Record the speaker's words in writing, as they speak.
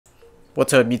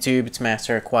What's up YouTube, it's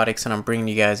MasterAquatics and I'm bringing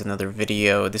you guys another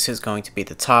video. This is going to be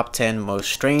the top 10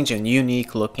 most strange and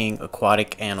unique looking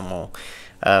aquatic animal.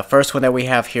 First one that we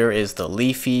have here is the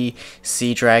leafy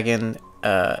sea dragon.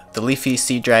 The leafy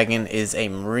sea dragon is a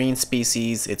marine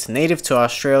species. It's native to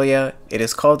Australia. It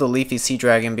is called the leafy sea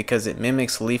dragon because it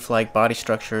mimics leaf-like body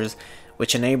structures,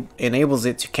 which enables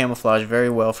it to camouflage very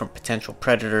well from potential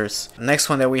predators. The next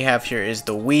one that we have here is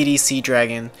the weedy sea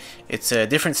dragon. It's a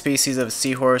different species of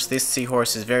seahorse. This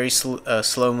seahorse is very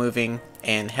slow moving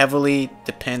and heavily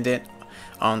dependent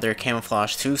on their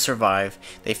camouflage to survive.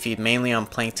 They feed mainly on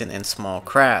plankton and small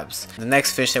crabs. The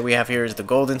next fish that we have here is the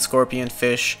golden scorpion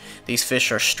fish. These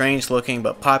fish are strange looking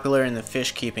but popular in the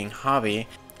fish keeping hobby.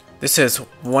 This is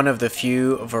one of the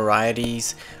few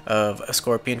varieties of a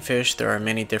scorpion fish. There are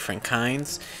many different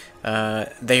kinds.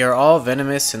 They are all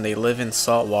venomous and they live in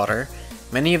salt water.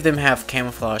 Many of them have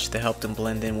camouflage to help them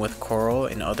blend in with coral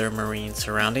and other marine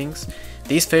surroundings.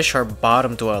 These fish are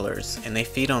bottom dwellers and they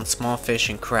feed on small fish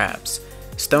and crabs.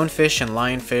 Stonefish and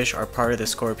lionfish are part of the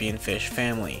scorpion fish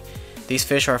family. These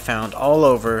fish are found all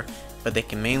over, but they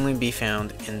can mainly be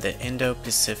found in the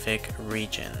Indo-Pacific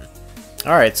region.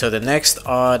 Alright, so the next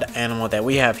odd animal that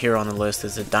we have here on the list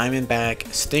is a diamondback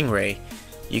stingray.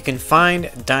 You can find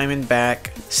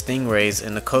diamondback stingrays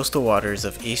in the coastal waters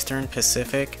of eastern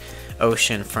Pacific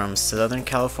Ocean from southern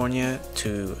California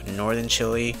to northern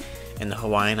Chile and the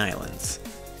Hawaiian Islands.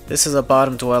 This is a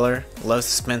bottom dweller, loves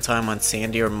to spend time on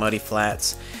sandy or muddy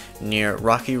flats near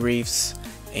rocky reefs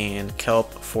and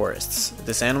kelp forests.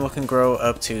 This animal can grow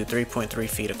up to 3.3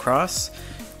 feet across.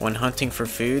 When hunting for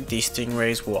food, these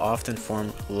stingrays will often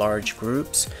form large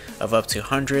groups of up to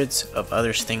hundreds of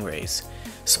other stingrays.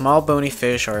 Small bony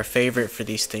fish are a favorite for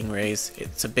these stingrays.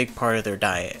 It's a big part of their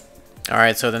diet.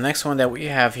 Alright, so the next one that we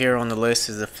have here on the list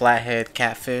is the flathead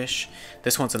catfish.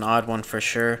 This one's an odd one for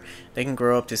sure. They can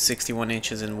grow up to 61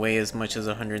 inches and weigh as much as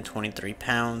 123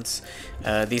 pounds.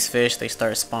 These fish, they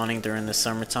start spawning during the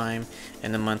summertime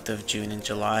in the month of June and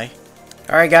July.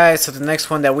 Alright guys, so the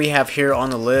next one that we have here on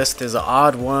the list is an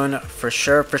odd one for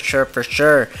sure.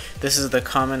 This is the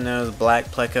common nose black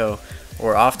pleco,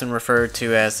 or often referred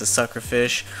to as the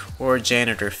suckerfish or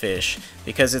janitor fish,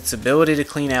 because its ability to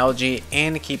clean algae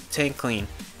and to keep the tank clean.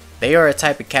 They are a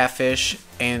type of catfish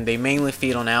and they mainly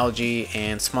feed on algae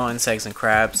and small insects and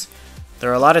crabs.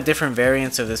 There are a lot of different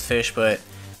variants of this fish, but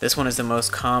this one is the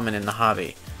most common in the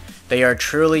hobby. They are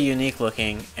truly unique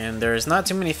looking, and there's not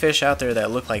too many fish out there that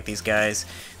look like these guys.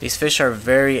 These fish are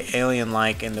very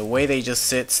alien-like, and the way they just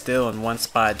sit still in one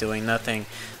spot doing nothing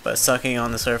but sucking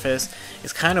on the surface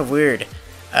is kind of weird.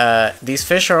 These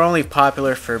fish are only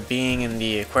popular for being in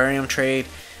the aquarium trade.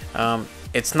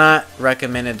 It's not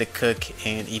recommended to cook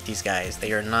and eat these guys.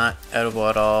 They are not edible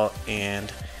at all,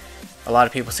 and a lot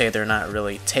of people say they're not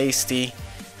really tasty,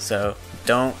 so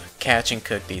don't catch and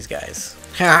cook these guys.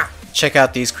 Check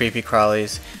out these creepy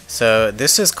crawlies. So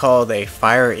this is called a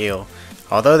fire eel.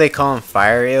 Although they call them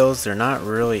fire eels, they're not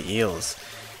really eels.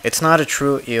 It's not a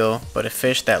true eel, but a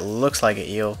fish that looks like an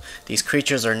eel. These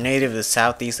creatures are native to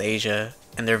Southeast Asia,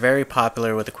 and they're very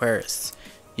popular with aquarists.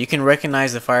 You can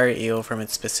recognize the fire eel from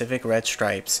its specific red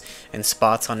stripes and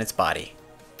spots on its body.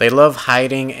 They love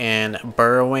hiding and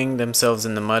burrowing themselves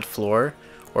in the mud floor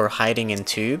or hiding in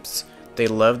tubes. They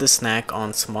love to snack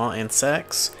on small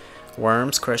insects,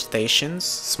 worms, crustaceans,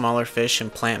 smaller fish,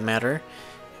 and plant matter.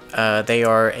 They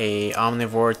are a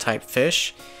omnivore type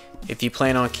fish. If you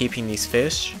plan on keeping these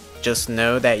fish, just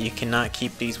know that you cannot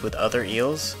keep these with other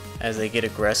eels as they get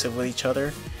aggressive with each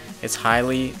other. It's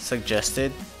highly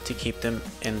suggested to keep them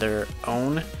in their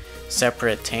own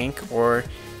separate tank or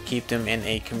keep them in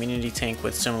a community tank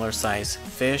with similar size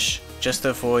fish, just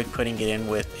to avoid putting it in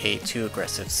with a too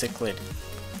aggressive cichlid.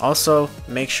 Also,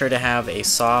 make sure to have a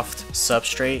soft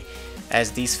substrate,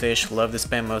 as these fish love to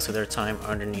spend most of their time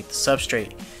underneath the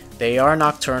substrate. They are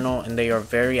nocturnal and they are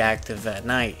very active at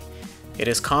night. It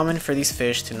is common for these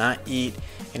fish to not eat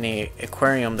in an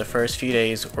aquarium the first few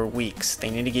days or weeks. They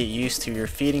need to get used to your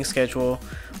feeding schedule.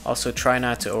 Also, try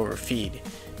not to overfeed.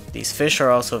 These fish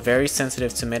are also very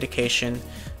sensitive to medication,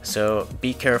 so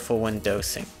be careful when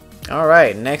dosing.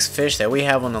 Alright, next fish that we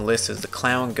have on the list is the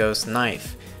clown ghost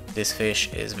knife. This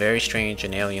fish is very strange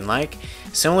and alien-like,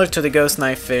 similar to the ghost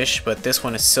knife fish, but this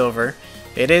one is silver.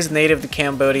 It is native to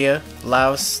Cambodia,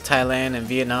 Laos, Thailand, and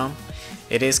Vietnam.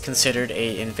 It is considered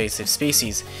an invasive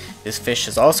species. This fish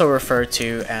is also referred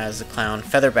to as the clown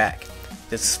featherback.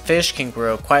 This fish can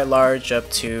grow quite large, up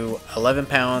to 11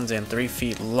 pounds and 3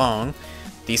 feet long.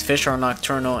 These fish are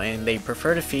nocturnal and they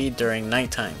prefer to feed during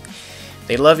nighttime.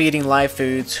 They love eating live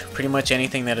foods. Pretty much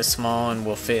anything that is small and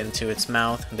will fit into its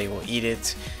mouth, they will eat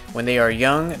it. When they are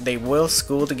young, they will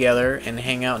school together and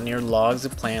hang out near logs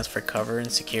and plants for cover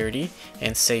and security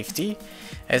and safety.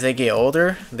 As they get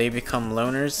older, they become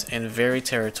loners and very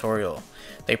territorial.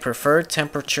 They prefer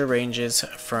temperature ranges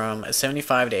from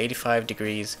 75 to 85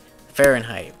 degrees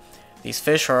Fahrenheit. These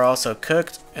fish are also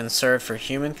cooked and served for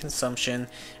human consumption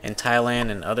in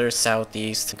Thailand and other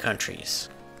Southeast countries.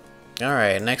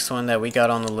 Alright, next one that we got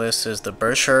on the list is the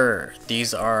brochure.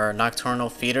 These are nocturnal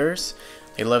feeders.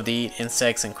 They love to eat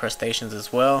insects and crustaceans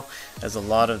as well as a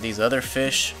lot of these other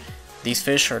fish. These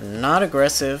fish are not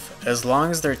aggressive. As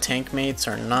long as their tank mates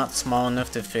are not small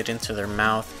enough to fit into their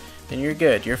mouth, then you're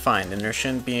good, you're fine, and there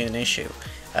shouldn't be an issue.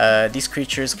 These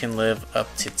creatures can live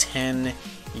up to 10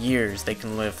 years. They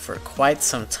can live for quite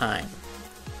some time.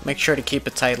 Make sure to keep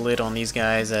a tight lid on these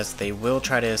guys as they will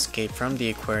try to escape from the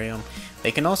aquarium.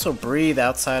 They can also breathe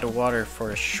outside of water for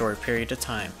a short period of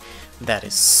time. That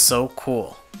is so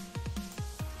cool.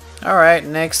 Alright,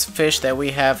 next fish that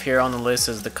we have here on the list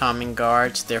is the common gar.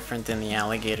 It's different than the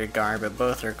alligator gar, but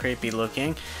both are creepy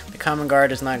looking. The common gar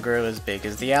does not grow as big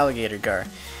as the alligator gar.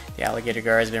 The alligator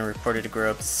gar has been reported to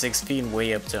grow up to 6 feet and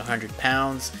weigh up to 100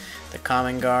 pounds. The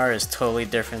common gar is totally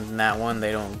different than that one.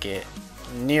 They don't get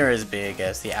near as big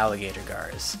as the alligator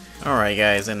gars. Alright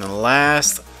guys, and the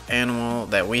last animal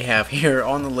that we have here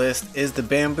on the list is the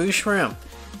bamboo shrimp.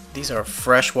 These are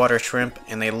freshwater shrimp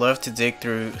and they love to dig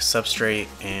through substrate,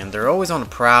 and they're always on the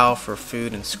prowl for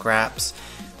food and scraps.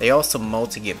 They also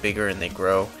molt to get bigger and they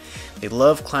grow. They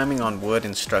love climbing on wood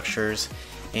and structures,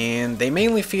 and they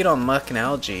mainly feed on muck and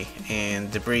algae and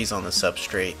debris on the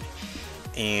substrate.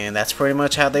 And that's pretty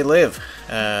much how they live.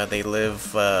 They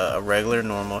live a regular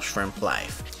normal shrimp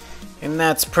life. And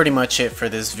that's pretty much it for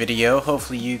this video.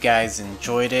 Hopefully you guys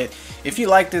enjoyed it. If you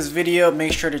like this video,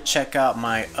 make sure to check out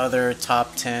my other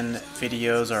top 10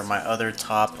 videos or my other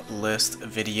top list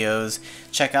videos.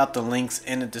 Check out the links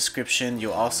in the description.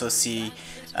 You'll also see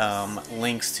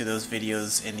links to those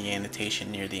videos in the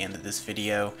annotation near the end of this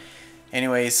video.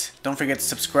 Anyways, don't forget to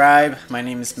subscribe. My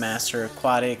name is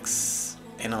MasterAquatics,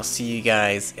 and I'll see you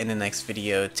guys in the next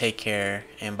video. Take care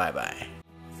and bye bye.